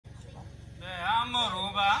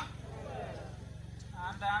amoruba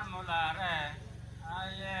andan mulare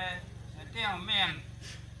aye tiang men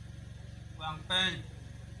Wang Peny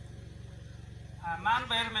man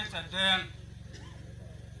ber men saden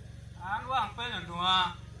an Wang Peny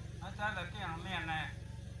dua ata la tiang men ne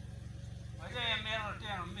oye mer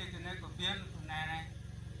tiang mi ne ko bien ne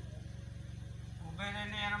ubere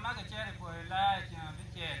ne na ma ke chere ko la cha bi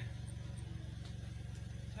chen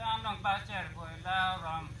sam dong pa chere ko la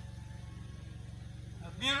ram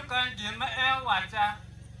bir kan din ma wacha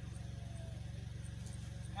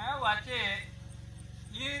wache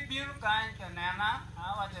yi bir kan kanana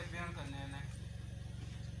wache bir kanana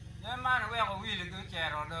ya mar we ko wi le ko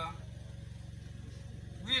chero do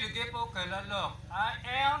wi le ke po ke la lo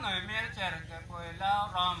no mer chere ke ko la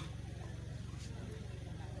ram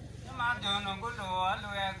ya mar do no ko lo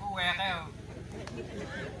ya ko we ke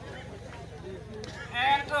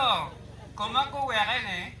to como ko we ke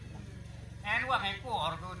ne en wa ke ko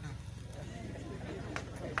or do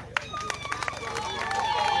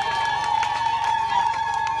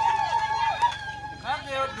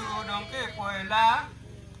Kadeo du dong ke poela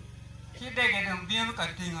kide ke dong bien ka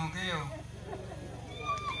tingo ke yo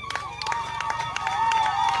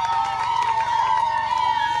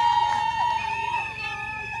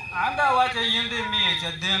anda wache yinde mi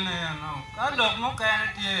cha den no ka lok mo ka ne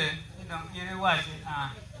tie dong ire wache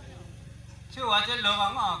chu wache lo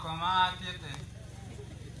ngo ko ma tie te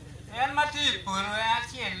en ma ti puro ya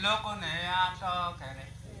chi lo ko ne ya to kare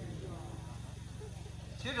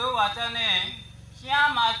chi do wache ne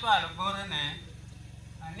Chia ma chua lo bore ne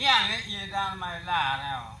niang ne ye dan mai la ne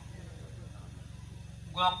o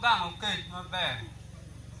gok gang o ke ma be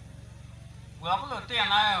gok lo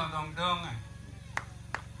tiang ai o dong dong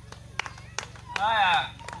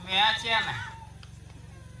aya mi a chen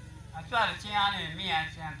a chua lo chia ne mi a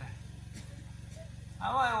chen ta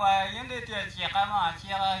wa yin de tie chia ka ma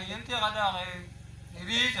chia ka yin tie ka da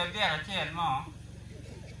ri so de la chen mo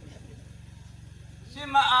si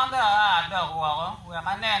ma anda ada we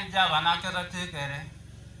kanen java na kera tikere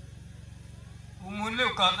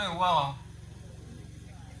umulu ka de wa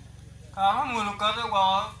ka ma mulu ka de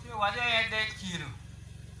wa si wa je de kilo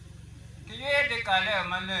ki ye de kale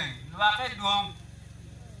male wa ke dong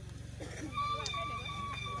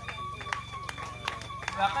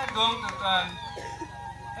to kan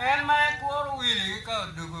en ma ko wili ka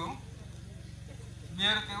dugu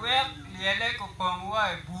bier ke we liele ko pom wa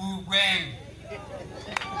bu Wang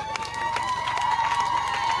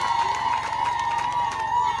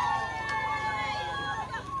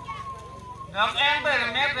donc en ber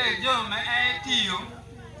mebe jo me tio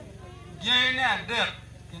gene ader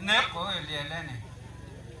ne ko eliele ne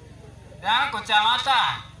dan ko chamata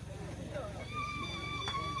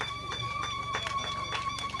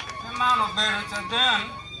mano ber taden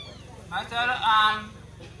matar an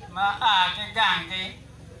ma ke gangi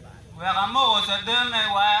we ga mo taden me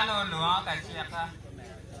wa no lo ka chiaka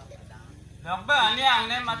donc ba ni ang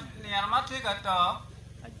ne mat ni ma ti ka to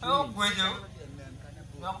gwejo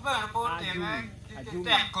donc ba po te me ti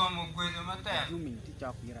te ko mo gwejo ma te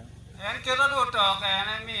en ke do to ka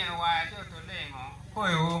ne mi wa ti to le ngo ko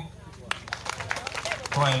yo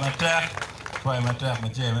Twoi ma te ma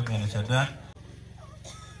je me ne taden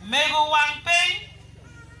Mego Wang Peny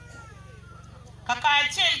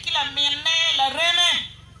kakachel kila minne la rene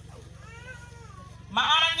ma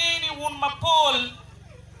arangi ni wun ma pol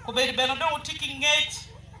ko be beno don tiki ngech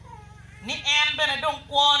ni en bene don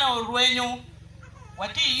kwona ruenyo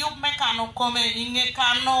wati yub me kano kome inge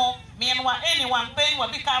kano mien wa eni Wang Peny wa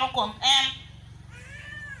bi kano kom en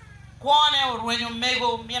kwona ruenyo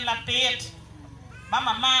Mego mien la pet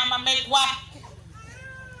mama megwa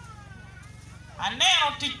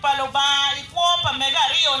aneno tich palo ba ikwopa mega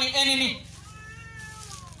rio ni enini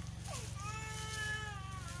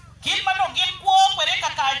kin mano gin kwo kwere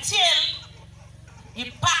kakachiel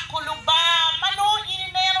ipakulu ba mano ini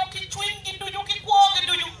neno ki chwin ki duju ki kwo ki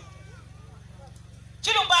duju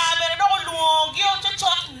chilu ba bere do luo gio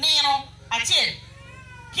chochot neno achiel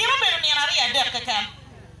kiro bere nena ria der kakan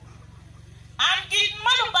an git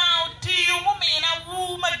mano ba tiyu mumina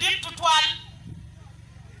wu ma dip tutwal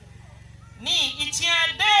ni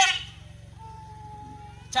itiade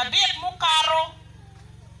chabet mukaro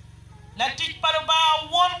la tit parba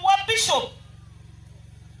won wa bishop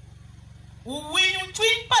uwinu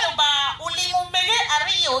twin parba ulimu mege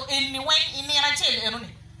ario enni wen inira chele enuni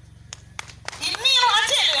iniro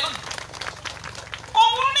achele enuni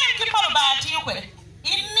kongune ki parba ti yukwere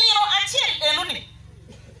iniro achele enuni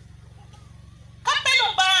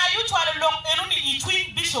kapelo ba yuchwale long enuni I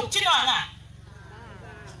twin bishop chino anga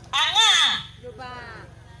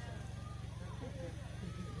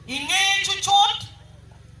inge chucho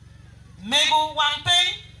Mego Wang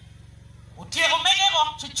Peny Otii Mego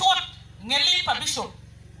chuchot ngeli pa bishop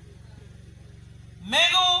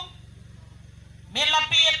Mego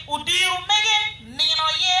melapit udiru mege nino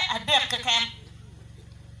ye adek kem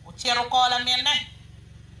uchero kola menne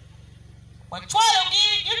wachwalo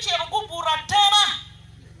gi yuchero gubura tema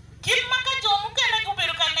kimaka jomu kene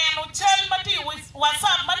guberu kaneno chel mati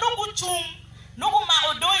whatsapp manugu chung nugu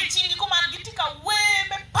mago doi chingi kuman gitika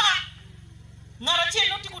webe pa ngara chie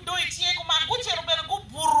nuti doi chie kuman guchero beru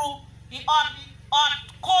guburu I ot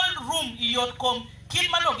cold room I yot kom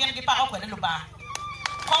kim malo gen gi pa okwene luba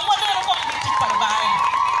kong wadero kong gitik pa luba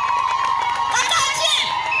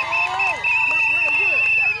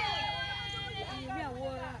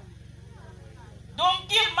Don't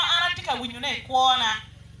give ma anatika winyune kuona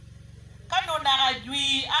kano naga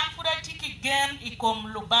jui an puda tiki gen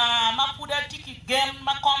ikom luba ma puda tiki gen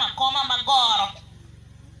ma koma magoro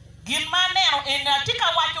gin ma nero enatika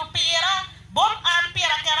wacho pira bon an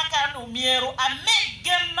pira kara no miero an me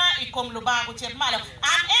gen na ikom luba ko chen malo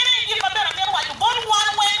an ere gin ma bera nero wacho bon wan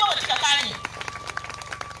way ko tika kani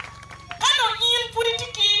kano yin pudi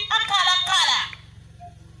tiki akala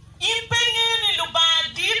in penye ni luba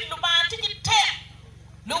dit luba tiki te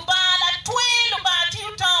luba la twe luba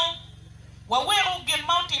tiu town wa weru gen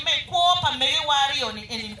mounti me ko pa me wari oni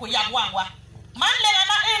enin ko yagwa man le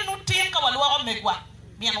na enu tin ka walwa megwa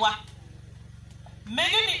mienwa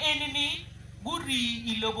megini enini guri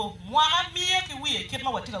ilobo mwana mie ki wiye ket ma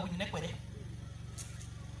watika winyine kwere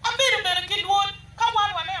abiru bere kidwon ka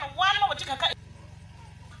wan wanero wan ma watika ka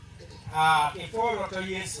before to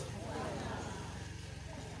Yesu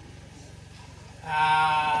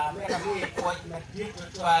mera mui kwa madito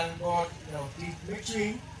to albot no tit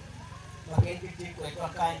mechwin magen kitik kwa to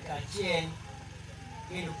kan ka chien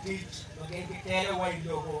kinu tit magen kitere wa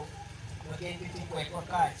ilobo magen kitik kwa to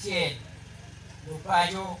ka chien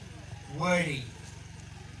lupayo worry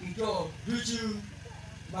ito duchu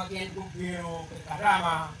magen gubiro ke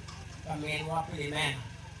karama kamen wa pilimena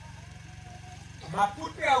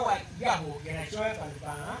maputre wa yahu gena choe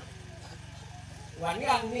kalupanga wani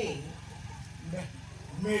angni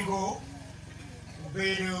Mego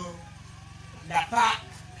bedo dapat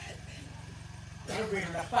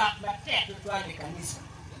batek tuan di kanisa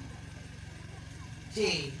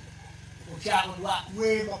si ucapan dua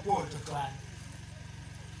we mapun tuan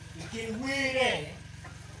bikin we ne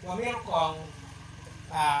wamir kong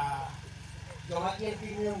joma kien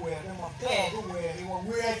pinyo we ne mape we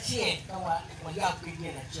we chien kawa wajak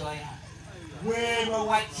pinyo na joya we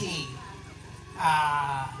mawachi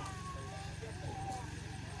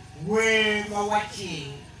we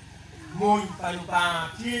mawachi mon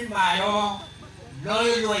palupa ti mayo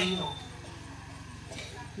loy no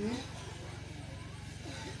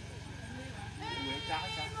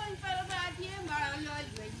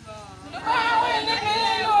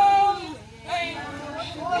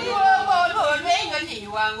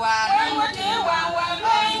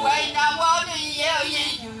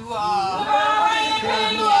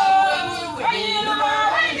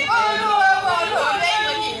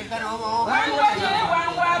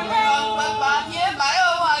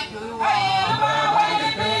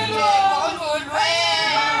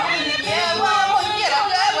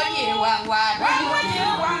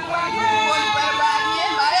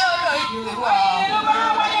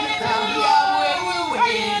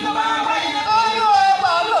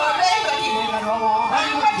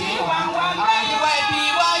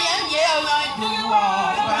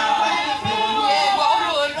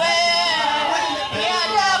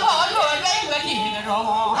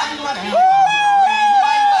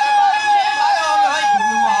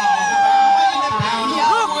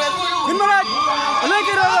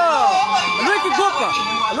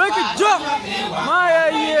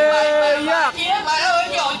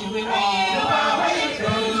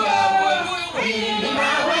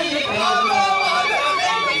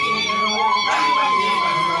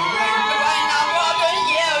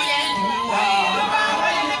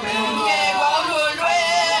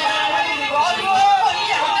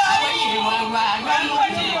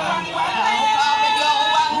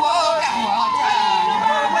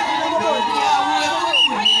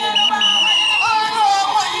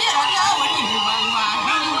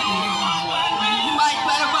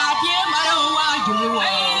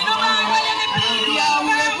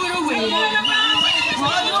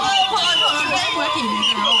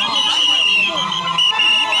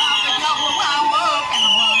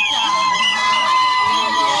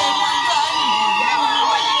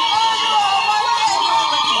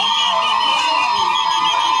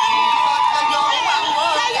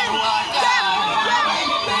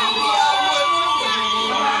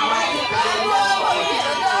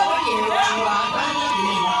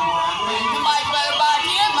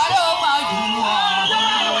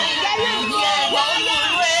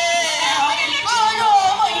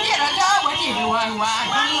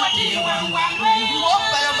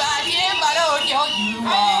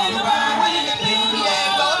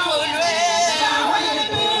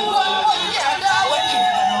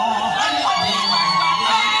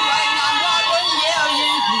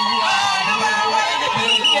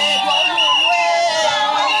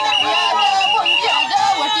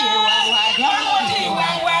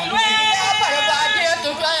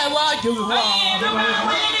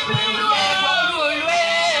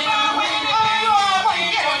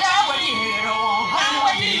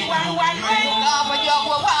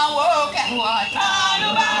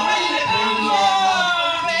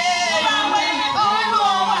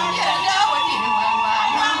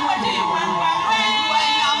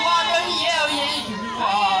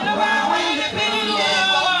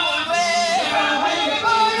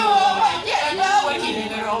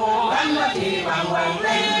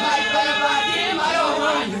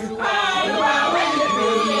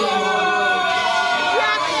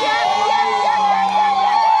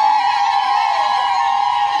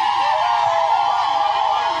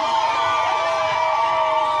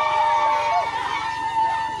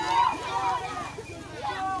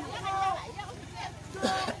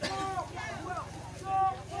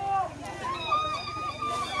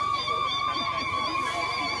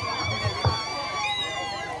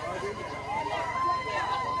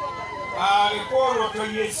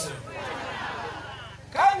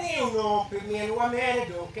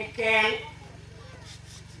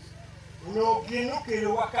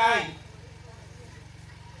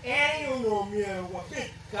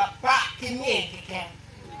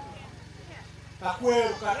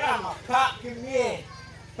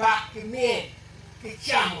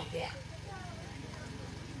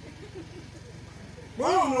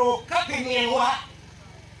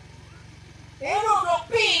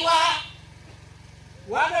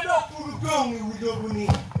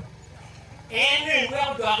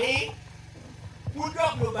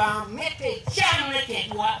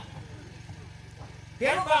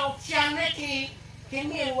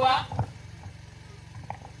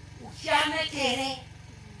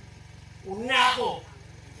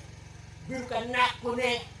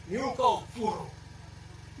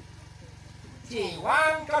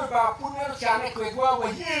Wang kalau bapun yang sana kedua,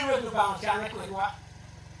 wajib itu bang sana kedua.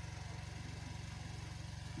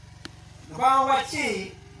 Bang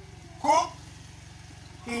wajib, kuk,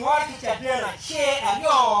 tinggal kita dia C.E.R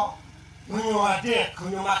ayo, menyuadik,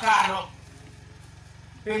 menyumakaro.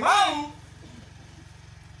 Memang,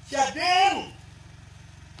 jadi,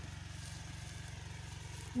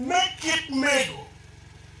 make it Mego.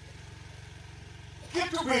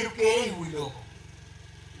 Kita berukei wilo.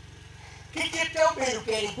 Kita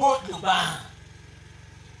berukei bot lubang.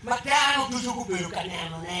 Matano tujuku berukannya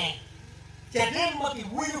mana? Jadi maki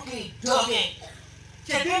wilo ke doge.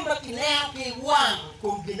 Jadi maki neo ke Wang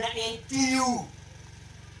kumbina entiu.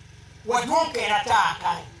 Wadung ke rata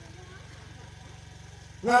kai.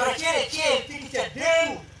 Ngaracere tiki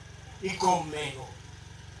jadi ikom Mego.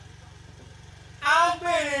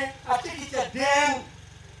 Ambere atiki jadi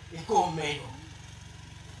ikom Mego.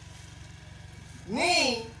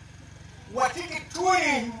 Ni watiki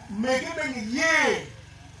Twoni megebe ye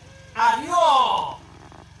ario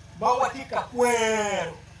ba watika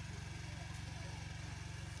kwero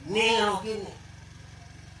nero gini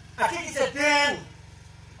atiki seten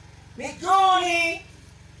ni joni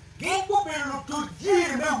gengo belu to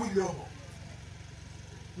jir me wilobo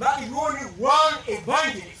maki yoni one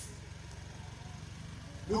evangelist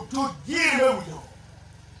to jir me wilobo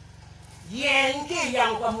yengi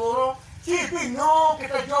yang kamoro Cipi no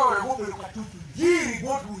kita jore go belu katutu jiri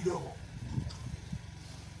go tudo.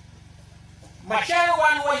 Machana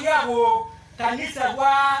wan wayabo kanisa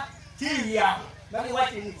wa C.E.R. Bali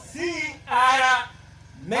wati ni C.E.R.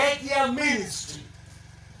 Media Ministry.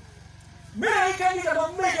 Mimi kanisa ba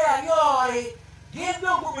mega yore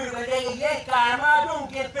gendo go belu kadege ye kama don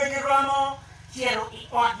ke pegiramo cielo I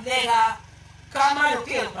odlega kama lo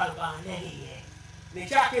ke palba negi. Ni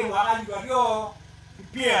chake mwa ali yo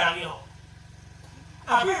C.E.R. yo.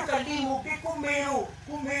 Abir kalimu ki kumiru.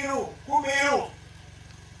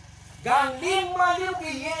 Gang lima limu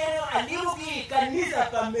ki yero alimu ki kanisa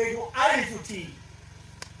kamego alifuti.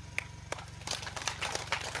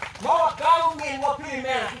 Mawa kalu ngin wapili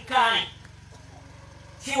mena kikai.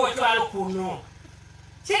 Si watu alu kuno.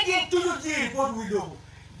 Si gen tuju jiri pod widogo.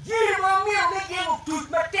 Jiri ma miru ne gen tuj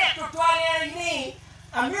mateto tuale ini.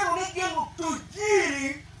 Amiru ne gen tuj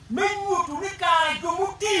jiri menyutu ni kai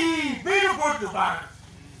gumuti biru pod lubang.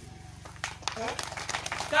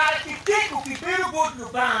 Kalau kita ki biru bod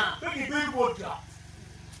lubang, pergi biru bod lah.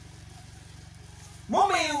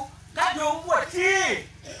 Momeu kadang buat si,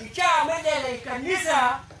 kita menjadi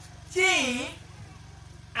kanisa, Ti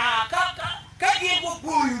ka di go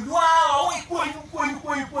boyu wa o ko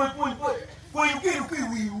ki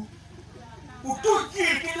wiu o to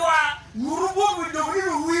ki wa nurubo wi do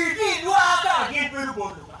wi di wa ka ge peru bo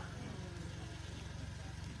do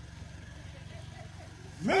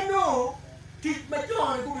meno ti ma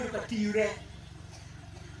ton ko ka tire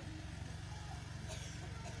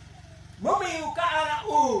momi u ka ana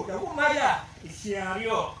o da ko maya C.E.R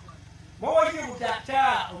yo mo wa ji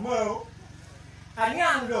utata mo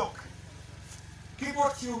anyang dok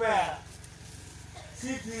keyboard C.E.R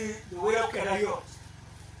siti the way of Kerayo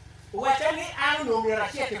watani anu no mera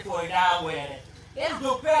cheke for da were el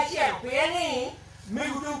do pe C.E.R Peny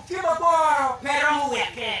Mego do tiba boro peramu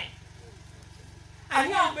weke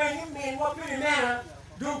anyang beni men wa pini mera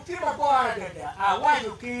do tiba boro da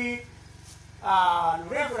awajo ki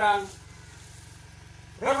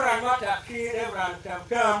Reverend Mata ki Reverend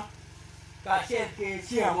Tam ka cheke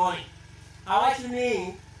C.E.R Mon awacho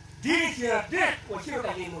ni diri C.E.R det o chiwo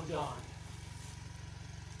ka gimo don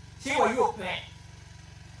chiwo yo pe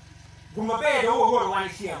guma be do wo wan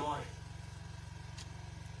C.E.R Mon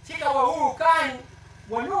chika wa kan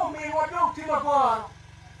wano mi wa do ti ma bor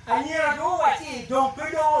anyira do wa ti don pe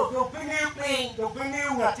ni pin don pe ni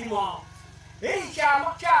ngati mo e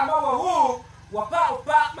chama wa pa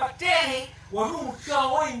materi wa ru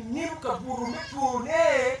cho nim ka buru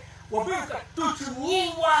metune wa be ka tutu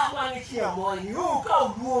niwa wa ni C.E.R Mon yu ka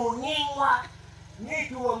du niwa ni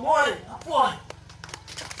tu wa mon apon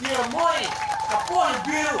C.E.R Mon apon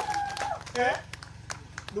biru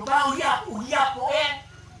lu ba uya po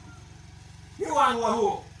ni Wang wa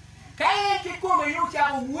ho kai ti ko me yu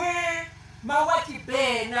cha we ma wa ti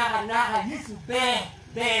be na yisu be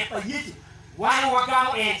pa yisu Wang wa ga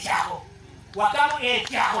mo chao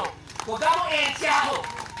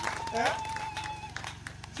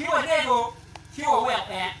Ti wa nego ti wa we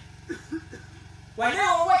wa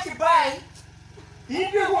nego wa ti bai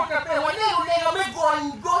ibi wo ka pe wa nego me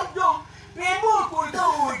gon pe mo ko do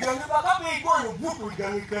jo ni ba ka pe gon bu ko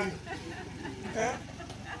gan kan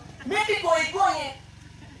Meti ko ikonye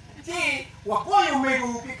ti wa koyo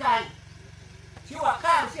Mego pikani ti wa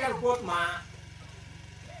ka C.E.R bot ma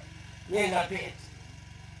nyenga pet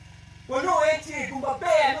wono eti kumba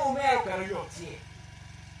be no mero ka yo ti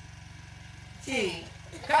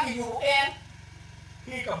ka yu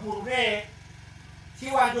ki ka burne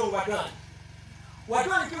ti wa don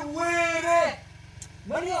ki were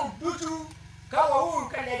mani o dutu ka wa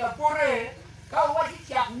ka lega pore ka wa ti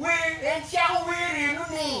cha we en cha we no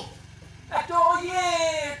ni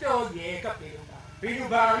Atoye ka pilu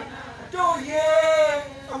ban atoye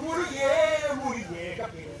amuru ye ka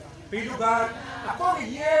pilu ban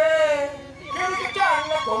akoni ye kiri ka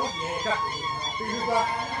tanga ko ye ka pilu ban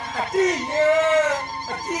atiye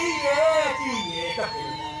ka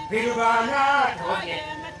pilu ban atoye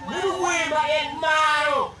miru we ma en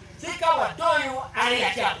maro sika wa doyu ari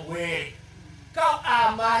acha we ka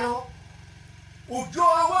amaro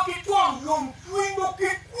ujoyo wa kitwang yom twingo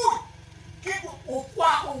kiku Kiku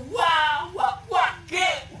wa ke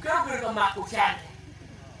ukero ka mako chane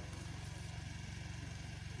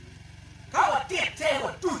kawa tete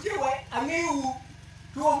wa tu we amiu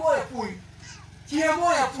tu mo e pui ti mo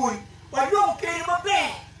e pui wa do ke ma be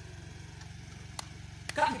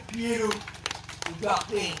ka piero u do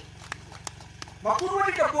pe ma kuru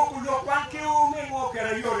ni ka boku yo kwan ke u me mo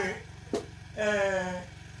kera yore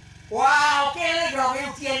wa ke le do ke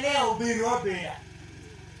tiene o biro be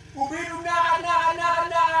Ubiru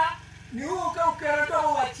na ni uka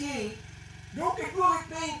ukero wa chi doke do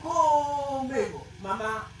pe ko Mego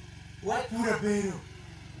mama wa pura beru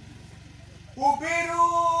ubiru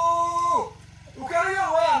ukero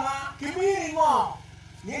yo wa ma kimiri mo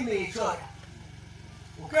ni me chora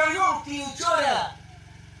ukero yo ti chora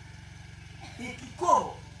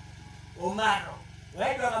ikiko omaro wa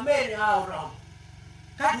do me auro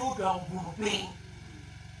ka do buru pe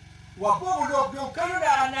wa bobu do kanu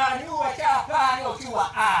na ni wa cha pa ni o ti wa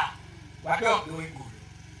wa do ibu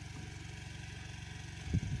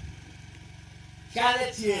cha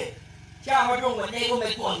le tie cha ma do wa nego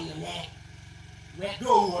me ko ni ne we do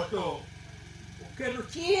wo to o ke lu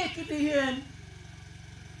tie ki bi hen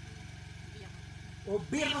o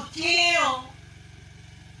bi lu tie o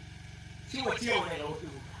ti wa tie o le o tu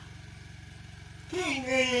ki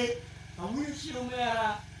ne a wi si o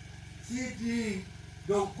mera ti di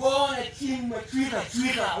Don't go and team my trigger,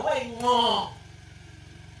 away more.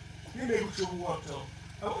 You may go to water.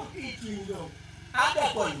 I won't eat you, though. I'm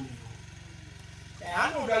that one.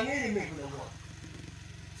 I know that you make the water.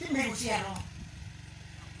 See me, Luciano.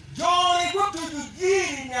 Johnny, go to the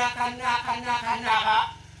deer, naka.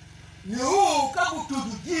 Yu ka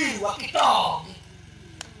butudu jiri wa kitogi.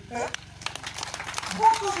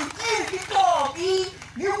 Butudu jiri kitogi.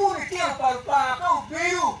 Ni muni tiang palpa kau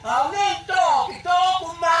biru. Au nento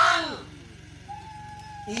kitoku mang.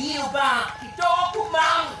 Iyo ba kitoku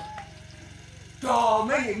mang. To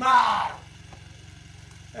meni mar.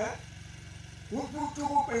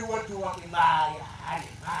 Butudu pe watu wa kimaya.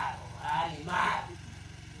 Animal.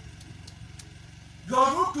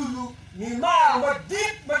 Jonu tulu ni mar ma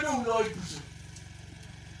dip ma dum loy busu.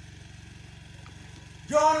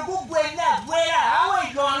 Jonu ku gwela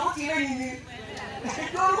awai jonu ku tire ni.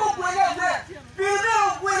 Jonu ku gwela. Biru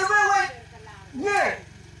gwela. Ne.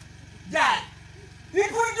 Dai. Ni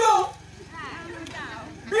kunjo.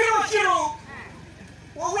 Biru chiro.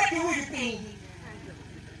 Wo weti wi pingi.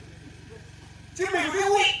 Chime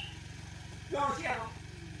wi. Jonu chiro.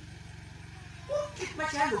 Kit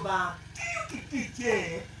macam lubang,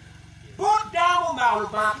 kit. Bot dah mau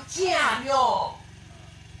lubang kecian yo.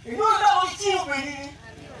 Ini dah kecil begini.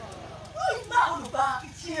 Mau lubang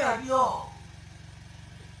kecian yo.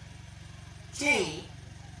 Si,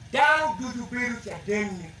 dah duduk biru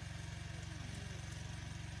cadangnya.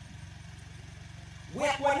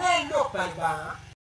 Wek wanen dok lubang,